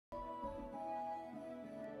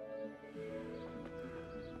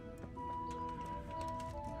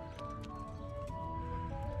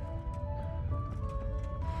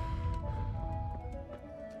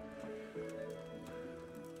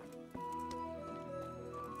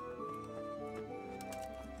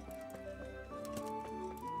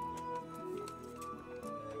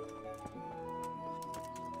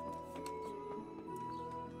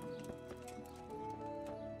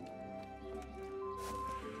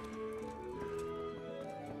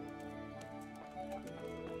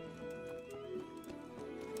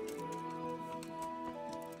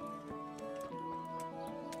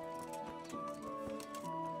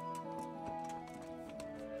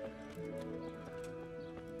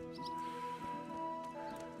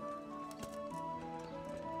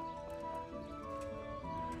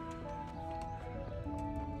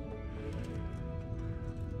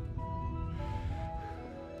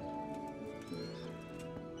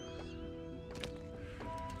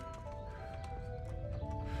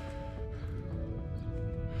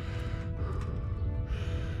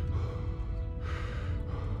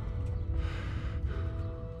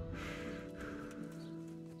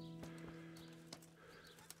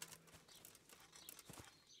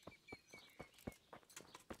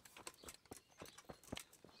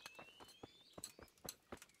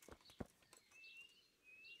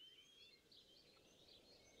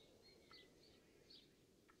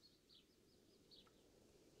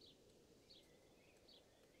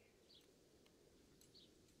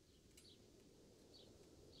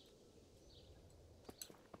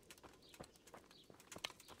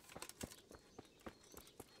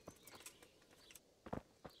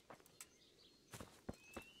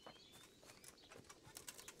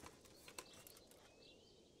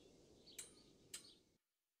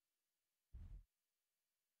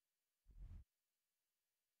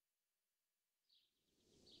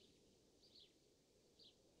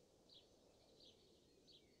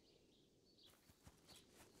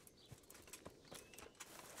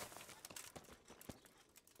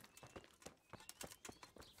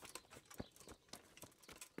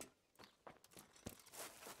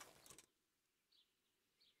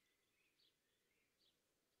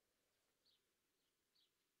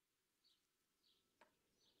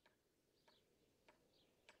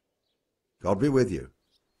God be with you.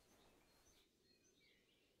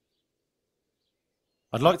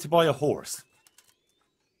 I'd like to buy a horse.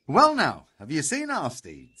 Well now, have you seen our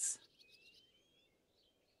steeds?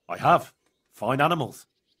 I have. Fine animals.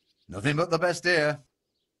 Nothing but the best here.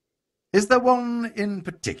 Is there one in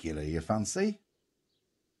particular you fancy?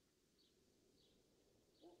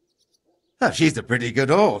 Oh, she's a pretty good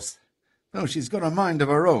horse, though she's got a mind of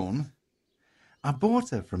her own. I bought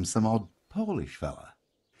her from some odd Polish fella.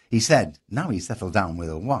 He said, now he's settled down with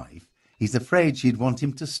a wife, he's afraid she'd want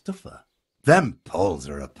him to stuff her. Them Poles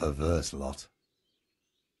are a perverse lot.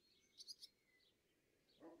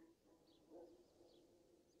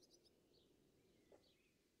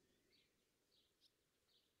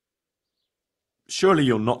 Surely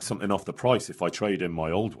you'll knock something off the price if I trade in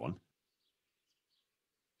my old one.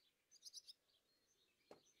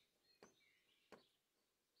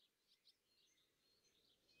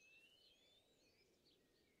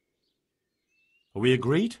 Are we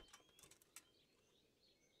agreed?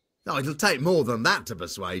 Oh, it'll take more than that to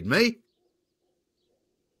persuade me.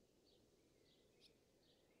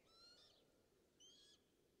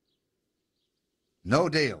 No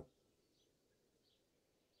deal.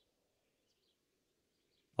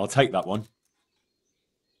 I'll take that one.